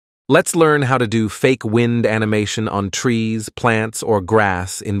Let's learn how to do fake wind animation on trees, plants, or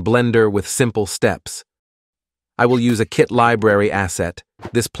grass in Blender with simple steps. I will use a kit library asset,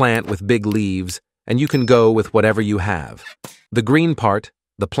 this plant with big leaves, and you can go with whatever you have. The green part,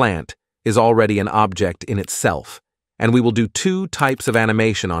 the plant, is already an object in itself, and we will do two types of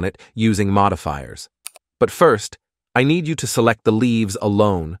animation on it using modifiers. But first, I need you to select the leaves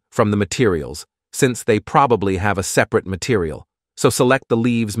alone from the materials, since they probably have a separate material. So select the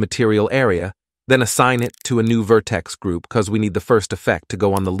leaves material area, then assign it to a new vertex group because we need the first effect to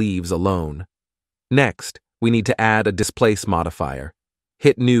go on the leaves alone. Next, we need to add a displace modifier.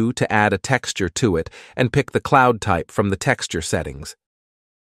 Hit New to add a texture to it, and pick the cloud type from the texture settings.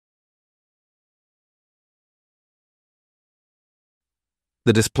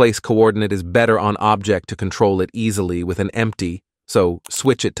 The displace coordinate is better on object to control it easily with an empty, so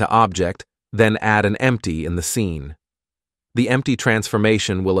switch it to object, then add an empty in the scene. The empty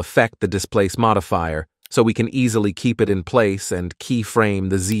transformation will affect the displace modifier, so we can easily keep it in place and keyframe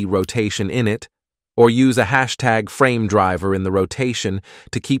the Z rotation in it, or use a hashtag frame driver in the rotation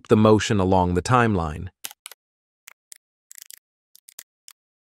to keep the motion along the timeline.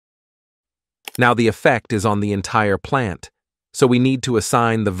 Now the effect is on the entire plant, so we need to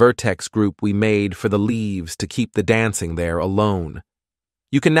assign the vertex group we made for the leaves to keep the dancing there alone.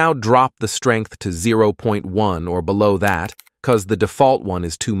 You can now drop the strength to 0.1 or below that, because the default one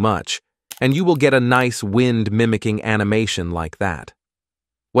is too much, and you will get a nice wind mimicking animation like that.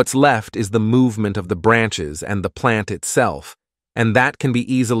 What's left is the movement of the branches and the plant itself, and that can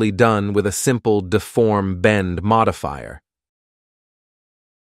be easily done with a simple deform bend modifier.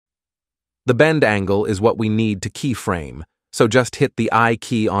 The bend angle is what we need to keyframe, so just hit the I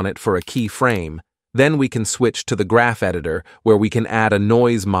key on it for a keyframe. Then we can switch to the graph editor where we can add a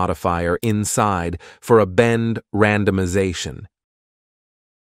noise modifier inside for a bend randomization.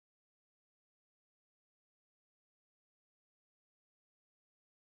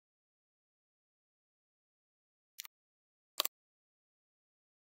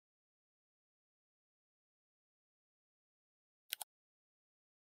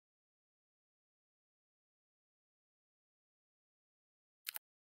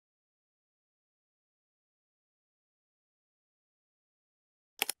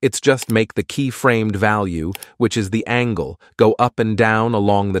 It's just make the keyframed value, which is the angle, go up and down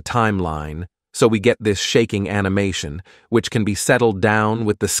along the timeline, so we get this shaking animation, which can be settled down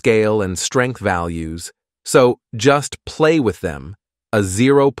with the scale and strength values. So just play with them. A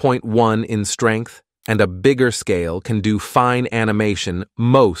 0.1 in strength and a bigger scale can do fine animation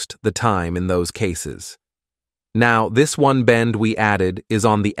most the time in those cases. Now, this one bend we added is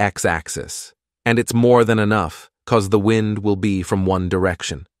on the x-axis, and it's more than enough, cause the wind will be from one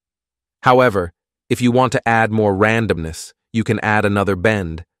direction. However, if you want to add more randomness, you can add another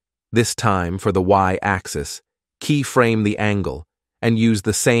bend, this time for the y-axis, keyframe the angle, and use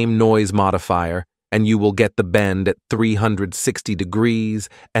the same noise modifier, and you will get the bend at 360 degrees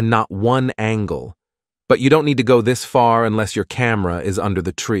and not one angle. But you don't need to go this far unless your camera is under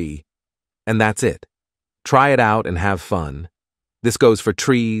the tree. And that's it. Try it out and have fun. This goes for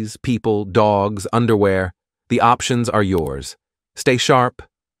trees, people, dogs, underwear. The options are yours. Stay sharp.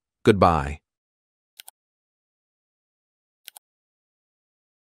 Goodbye.